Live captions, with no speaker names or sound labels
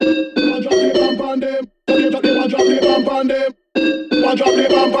on them. One drop the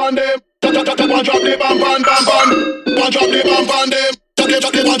bump on them. One drop the bump on bump on. One drop the bump on them. Chuck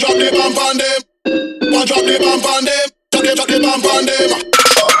it, one drop the bump on them. One drop the bump on them. Chuck it, bump on them.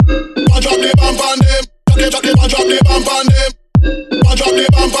 One drop the bump on them. Chuck it, one drop the bump on them. One drop the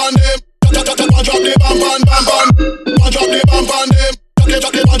bump on them. One drop the bump on bump on. One drop the bump on them. Chuck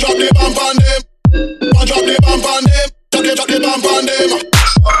it, one drop the bump on them. One drop the bump on them. Chuck it, bump on them.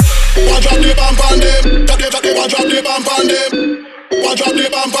 One drop the bump on them. Chuck it, one drop the bump on them. One drop the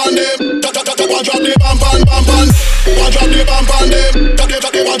bump on them. One drop the bump on bump on. One drop the bump on them. Chuck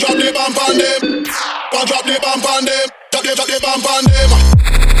it, one drop the bump on them. One drop the bump on them. Chuck it, bump on them. Bump on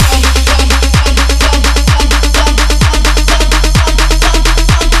them.